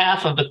 on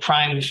behalf of the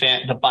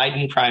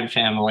Biden crime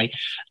family,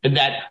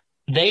 that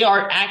they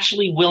are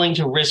actually willing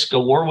to risk a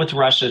war with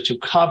Russia to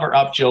cover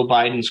up Joe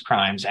Biden's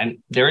crimes. And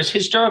there is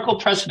historical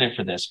precedent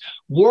for this.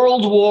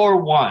 World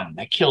War I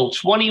that killed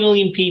 20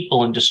 million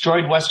people and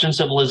destroyed Western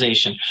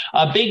civilization.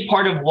 A big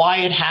part of why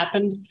it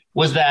happened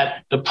was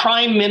that the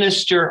prime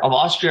minister of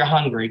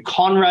Austria-Hungary,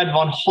 Konrad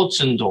von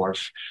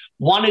Hotzendorf,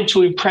 wanted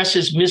to impress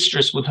his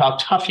mistress with how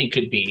tough he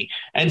could be.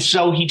 And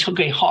so he took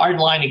a hard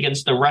line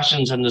against the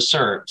Russians and the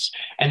Serbs.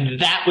 And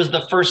that was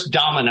the first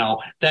domino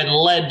that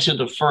led to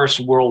the First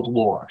World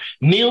War.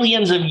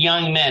 Millions of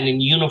young men in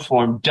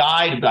uniform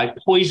died by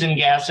poison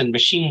gas and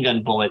machine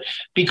gun bullet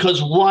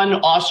because one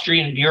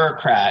Austrian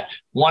bureaucrat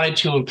wanted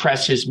to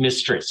impress his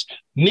mistress.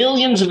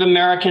 Millions of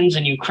Americans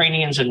and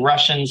Ukrainians and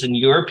Russians and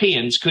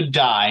Europeans could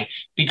die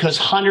because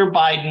Hunter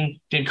Biden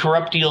did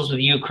corrupt deals with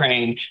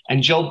Ukraine,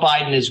 and Joe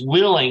Biden is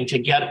willing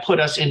to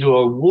put us into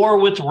a war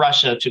with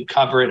Russia to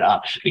cover it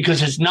up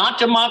because it's not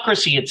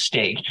democracy at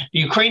stake. The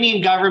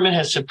Ukrainian government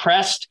has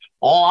suppressed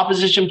all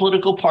opposition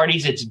political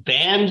parties. It's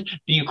banned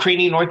the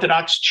Ukrainian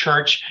Orthodox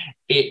Church.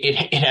 It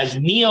has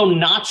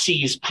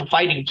neo-Nazis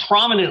fighting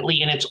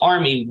prominently in its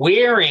army,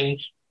 wearing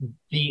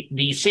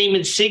the same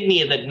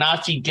insignia that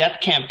Nazi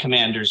death camp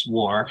commanders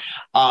wore.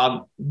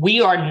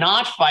 We are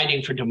not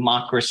fighting for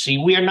democracy.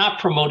 We are not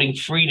promoting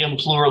freedom,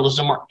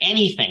 pluralism, or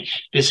anything.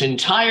 This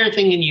entire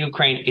thing in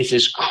Ukraine is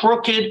as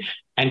crooked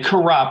and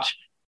corrupt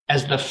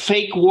as the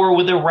fake war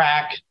with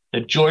Iraq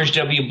that George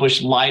W.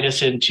 Bush lied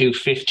us into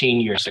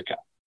 15 years ago.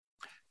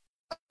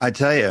 I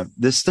tell you,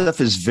 this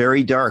stuff is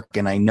very dark,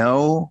 and I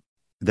know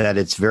that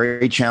it's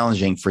very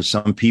challenging for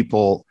some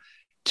people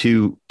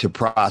to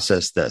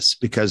process this,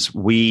 because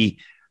we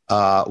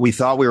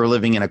thought we were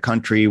living in a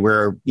country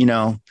where,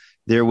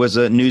 there was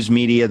a news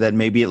media that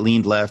maybe it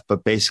leaned left,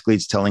 but basically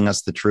it's telling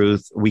us the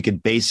truth. We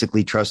could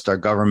basically trust our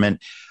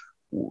government.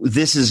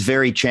 This is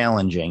very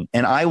challenging.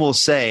 And I will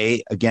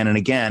say again and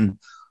again,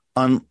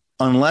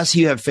 unless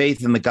you have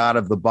faith in the God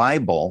of the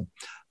Bible,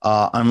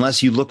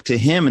 unless you look to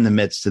him in the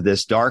midst of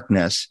this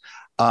darkness,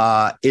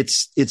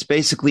 it's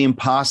basically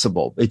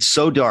impossible. It's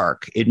so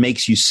dark. It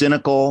makes you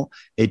cynical.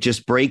 It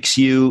just breaks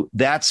you.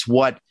 That's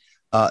what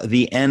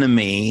the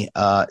enemy,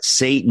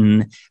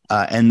 Satan,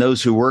 and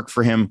those who work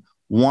for him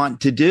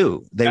want to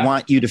do. They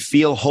want you to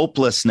feel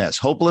hopelessness.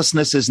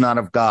 Hopelessness is not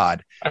of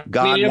God.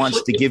 God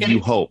wants to give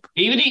you hope.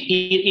 It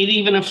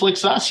even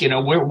afflicts us.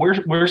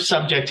 We're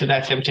subject to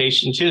that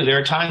temptation too. There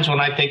are times when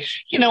I think,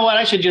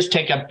 I should just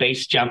take up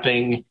base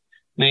jumping,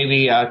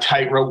 maybe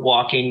tightrope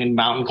walking and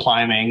mountain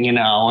climbing.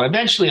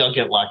 Eventually I'll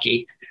get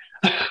lucky.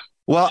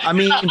 Well, I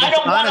mean,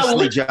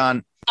 honestly,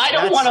 John, I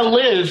don't want to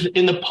live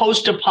in the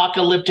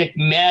post-apocalyptic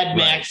Mad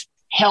Max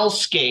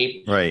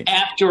hellscape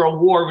after a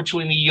war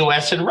between the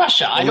U.S. and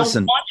Russia. I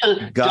don't want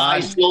to die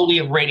slowly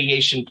of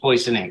radiation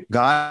poisoning.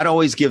 God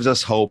always gives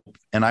us hope.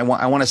 And I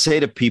want to say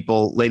to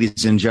people,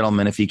 ladies and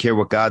gentlemen, if you care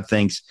what God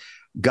thinks,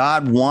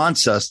 God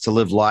wants us to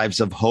live lives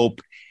of hope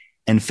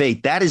and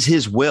faith. That is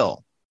his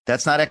will.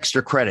 That's not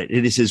extra credit.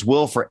 It is his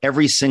will for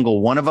every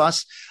single one of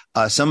us.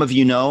 Some of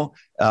you know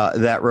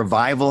that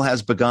revival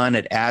has begun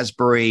at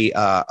Asbury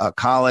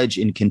College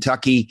in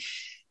Kentucky.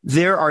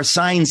 There are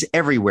signs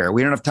everywhere.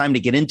 We don't have time to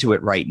get into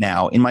it right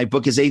now. In my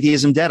book, Is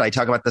Atheism Dead? I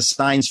talk about the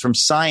signs from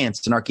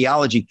science and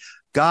archaeology.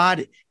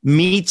 God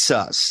meets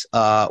us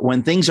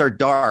when things are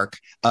dark.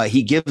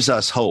 He gives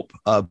us hope.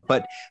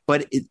 But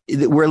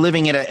we're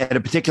living at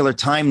a particular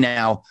time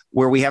now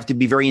where we have to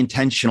be very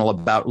intentional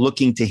about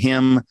looking to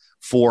him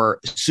for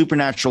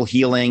supernatural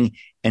healing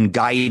and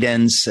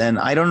guidance. And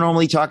I don't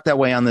normally talk that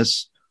way on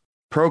this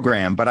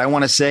program, but I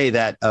want to say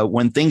that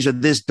when things are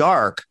this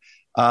dark,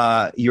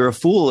 you're a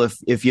fool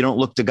if you don't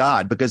look to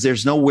God, because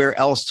there's nowhere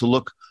else to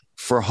look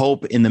for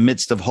hope in the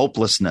midst of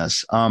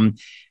hopelessness.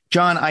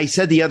 John, I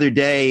said the other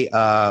day,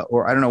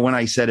 or I don't know when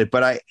I said it,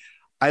 but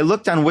I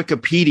looked on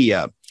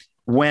Wikipedia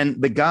when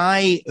the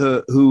guy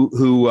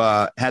who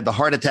had the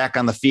heart attack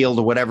on the field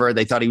or whatever,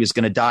 they thought he was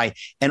going to die,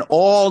 and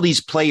all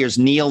these players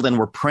kneeled and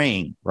were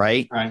praying,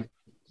 right? Right.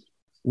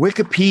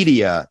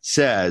 Wikipedia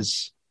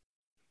says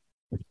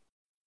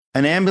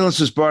an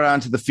ambulance was brought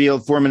onto the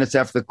field 4 minutes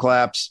after the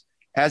collapse.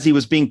 As he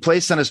was being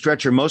placed on a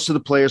stretcher, most of the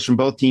players from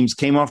both teams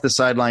came off the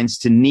sidelines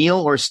to kneel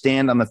or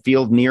stand on the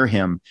field near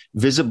him,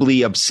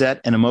 visibly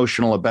upset and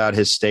emotional about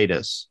his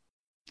status.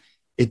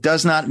 It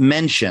does not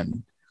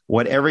mention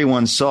what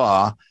everyone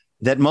saw,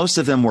 that most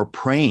of them were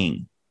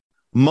praying.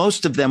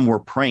 Most of them were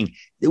praying.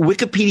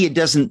 Wikipedia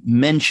doesn't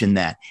mention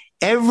that.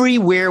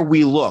 Everywhere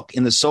we look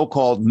in the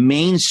so-called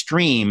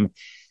mainstream,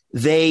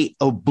 they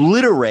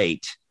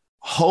obliterate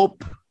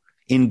hope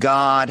in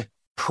God,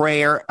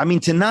 prayer. I mean,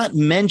 to not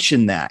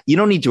mention that, you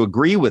don't need to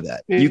agree with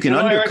it. You can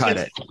undercut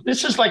Eric, it.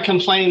 This is like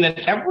complaining that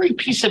every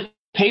piece of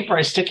paper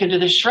I stick into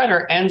the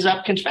shredder ends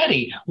up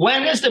confetti.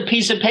 When is the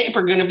piece of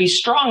paper going to be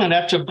strong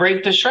enough to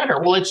break the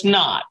shredder? Well, it's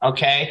not,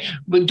 okay?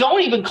 But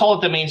don't even call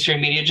it the mainstream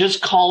media.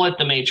 Just call it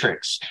the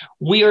Matrix.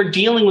 We are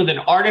dealing with an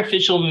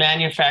artificial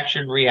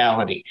manufactured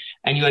reality.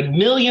 And you had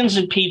millions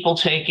of people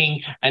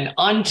taking an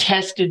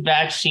untested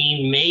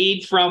vaccine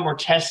made from or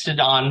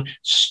tested on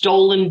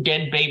stolen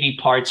dead baby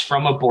parts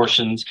from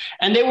abortions.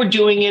 And they were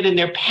doing it, and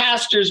their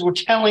pastors were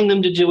telling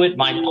them to do it.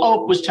 My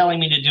Pope was telling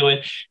me to do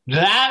it.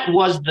 That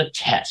was the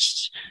test.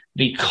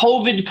 The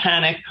COVID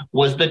panic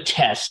was the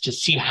test to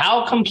see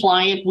how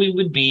compliant we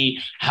would be,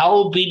 how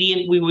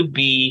obedient we would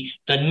be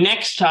the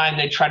next time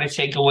they try to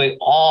take away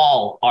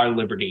all our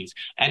liberties.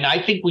 And I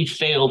think we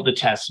failed the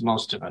test,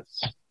 most of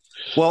us.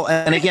 Well,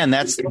 and again,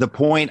 that's the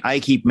point I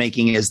keep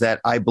making, is that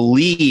I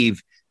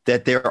believe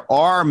that there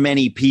are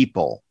many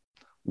people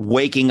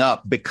waking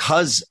up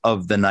because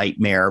of the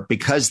nightmare,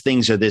 because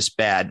things are this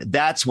bad.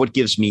 That's what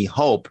gives me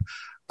hope.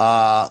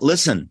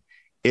 Listen,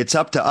 it's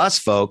up to us,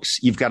 folks.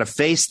 You've got to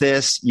face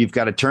this. You've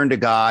got to turn to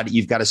God.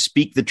 You've got to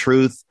speak the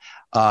truth.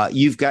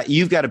 You've got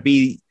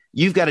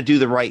to do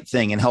the right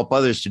thing and help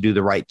others to do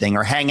the right thing,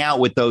 or hang out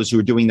with those who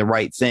are doing the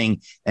right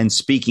thing and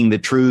speaking the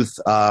truth.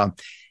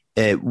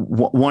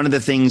 One of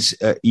the things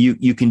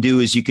you can do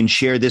is you can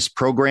share this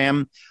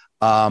program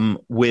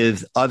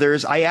with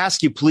others. I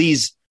ask you,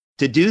 please,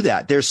 to do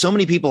that. There's so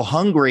many people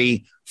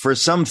hungry for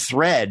some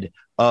thread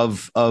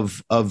of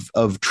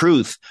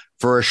truth,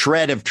 for a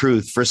shred of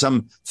truth, for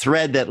some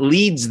thread that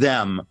leads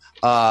them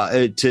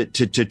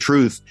to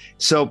truth.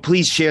 So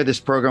please share this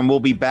program. We'll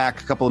be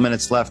back. A couple of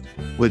minutes left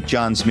with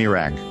John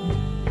Zmirak.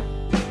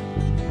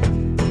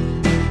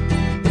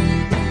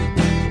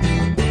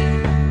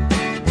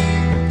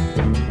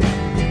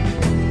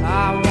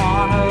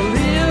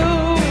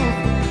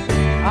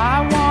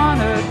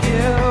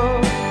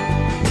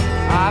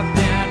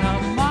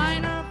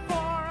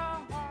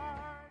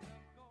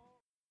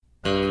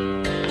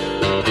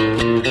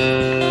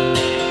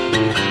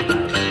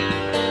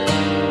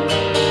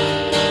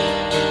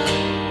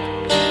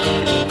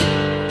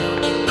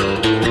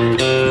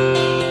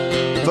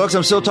 Folks,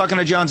 I'm still talking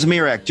to John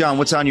Zmirak. John,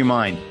 what's on your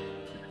mind?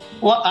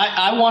 Well,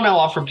 I want to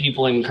offer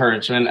people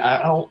encouragement.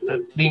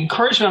 The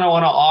encouragement I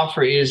want to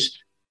offer is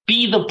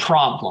be the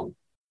problem.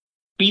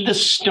 Be the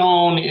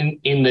stone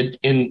in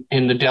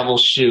the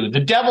devil's shoe. The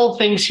devil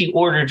thinks he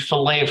ordered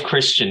filet of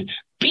Christian.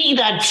 Be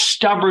that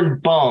stubborn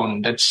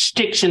bone that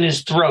sticks in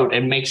his throat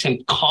and makes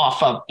him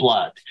cough up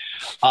blood.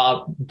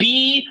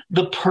 Be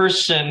the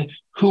person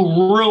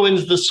who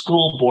ruins the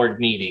school board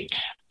meeting.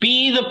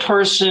 Be the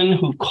person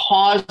who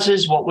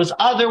causes what was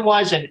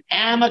otherwise an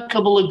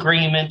amicable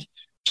agreement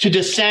to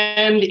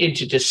descend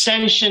into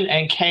dissension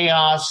and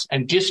chaos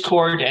and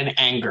discord and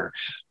anger.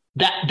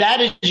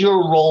 That is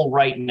your role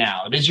right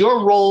now. It is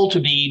your role to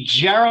be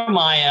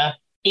Jeremiah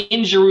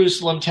in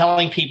Jerusalem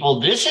telling people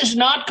this is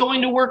not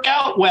going to work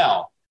out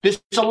well.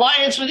 This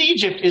alliance with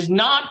Egypt is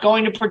not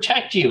going to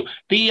protect you.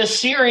 The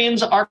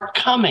Assyrians are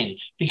coming,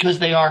 because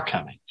they are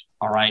coming.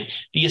 All right.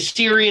 The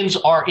Assyrians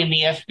are in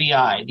the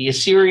FBI. The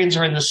Assyrians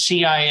are in the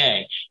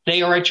CIA.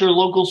 They are at your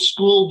local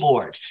school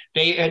board.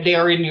 They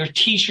are in your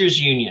teachers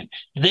union.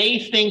 They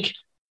think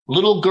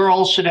little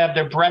girls should have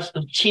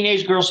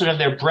teenage girls should have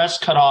their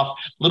breasts cut off.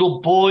 Little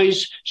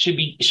boys should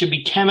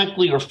be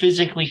chemically or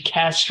physically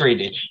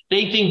castrated.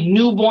 They think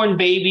newborn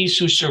babies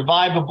who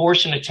survive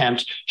abortion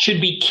attempts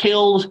should be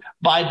killed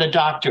by the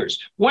doctors.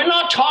 We're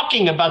not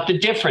talking about the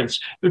difference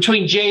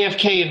between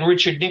JFK and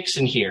Richard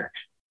Nixon here.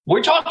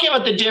 We're talking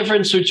about the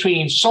difference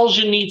between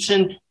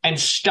Solzhenitsyn and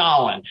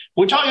Stalin.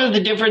 We're talking about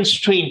the difference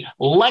between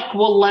Lech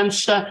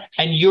Walesa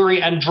and Yuri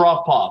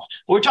Andropov.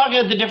 We're talking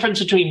about the difference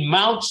between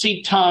Mao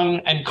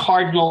Zedong and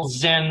Cardinal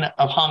Zen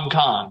of Hong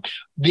Kong.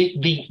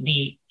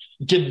 The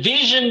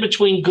division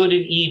between good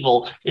and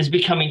evil is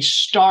becoming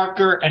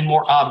starker and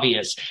more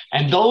obvious.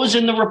 And those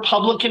in the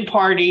Republican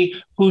Party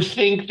who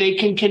think they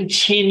can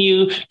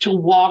continue to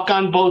walk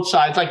on both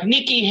sides, like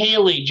Nikki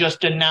Haley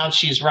just announced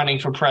she's running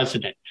for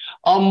president.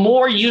 A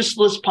more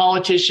useless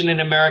politician in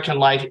American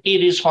life,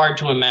 it is hard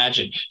to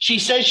imagine. She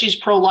says she's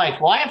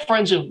pro-life. Well, I have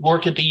friends who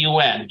work at the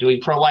UN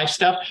doing pro-life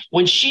stuff.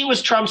 When she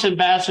was Trump's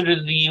ambassador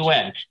to the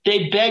UN,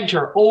 they begged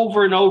her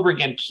over and over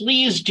again,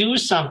 please do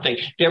something.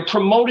 They're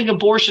promoting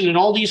abortion in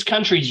all these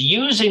countries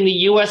using the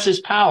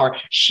U.S.'s power.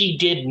 She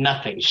did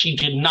nothing. She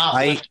did not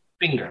lift a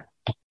finger.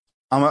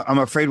 I'm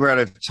afraid we're out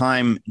of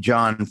time,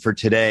 John, for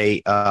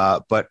today.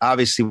 But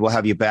obviously we'll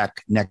have you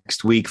back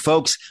next week.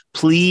 Folks,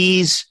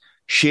 please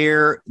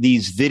share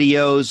these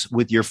videos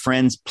with your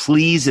friends.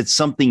 Please, it's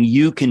something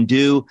you can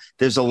do.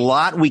 There's a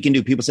lot we can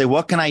do. People say,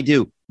 what can I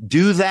do?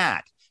 Do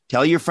that.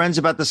 Tell your friends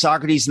about the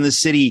Socrates in the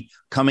City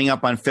coming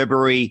up on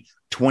February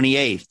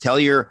 28th. Tell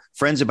your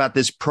friends about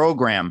this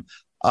program.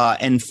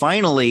 And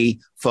finally,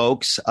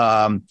 folks,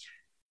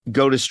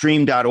 go to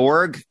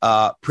stream.org,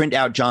 print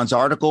out John's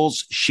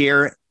articles,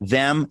 share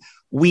them.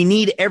 We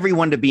need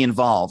everyone to be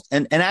involved.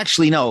 And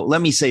actually, no,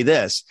 let me say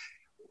this.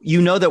 You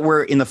know that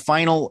we're in the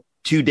final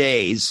 2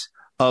 days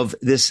of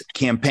this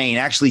campaign.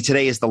 Actually,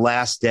 today is the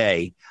last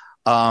day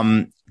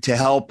to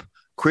help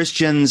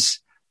Christians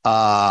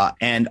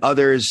and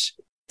others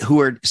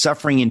who are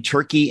suffering in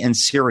Turkey and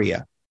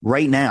Syria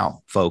right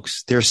now,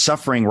 folks. They're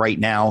suffering right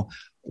now.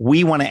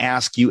 We want to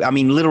ask you, I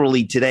mean,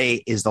 literally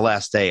today is the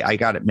last day. I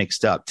got it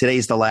mixed up. Today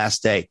is the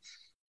last day.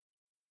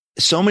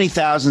 So many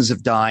thousands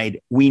have died.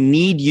 We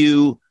need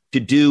you to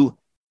do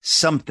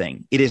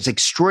something. It is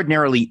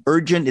extraordinarily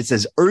urgent. It's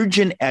as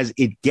urgent as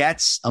it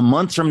gets. A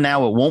month from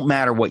now, it won't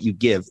matter what you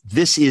give.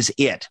 This is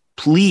it.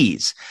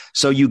 Please.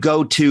 So you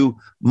go to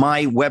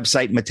my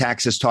website,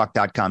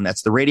 metaxastalk.com.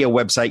 That's the radio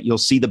website. You'll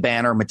see the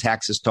banner,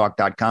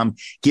 metaxastalk.com.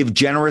 Give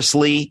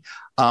generously.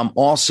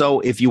 Also,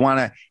 if you want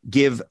to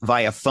give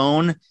via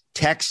phone,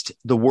 text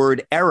the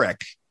word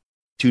Eric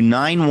to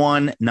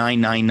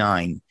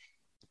 91999.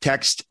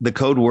 text the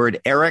code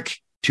word Eric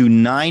to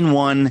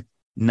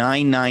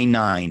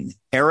 91999.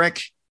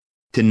 Eric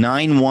to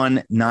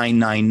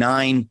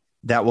 91999.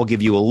 That will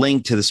give you a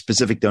link to the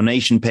specific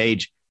donation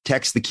page.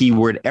 Text the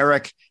keyword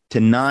Eric to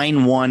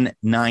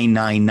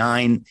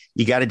 91999.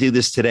 You got to do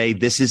this today.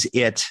 This is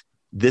it.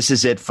 This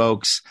is it,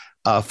 folks.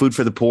 Food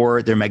for the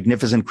Poor. They're a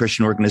magnificent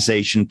Christian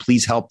organization.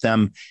 Please help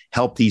them.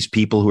 Help these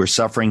people who are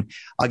suffering.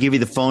 I'll give you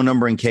the phone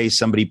number in case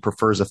somebody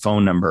prefers a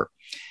phone number.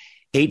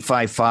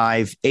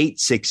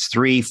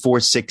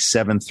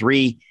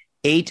 855-863-4673.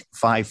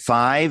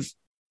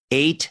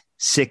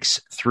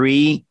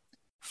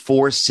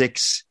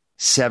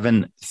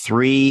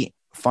 855-863-4673.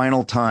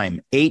 Final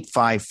time,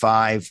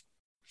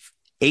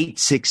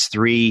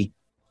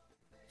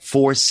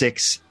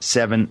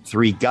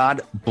 855-863-4673.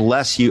 God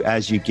bless you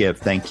as you give.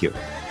 Thank you.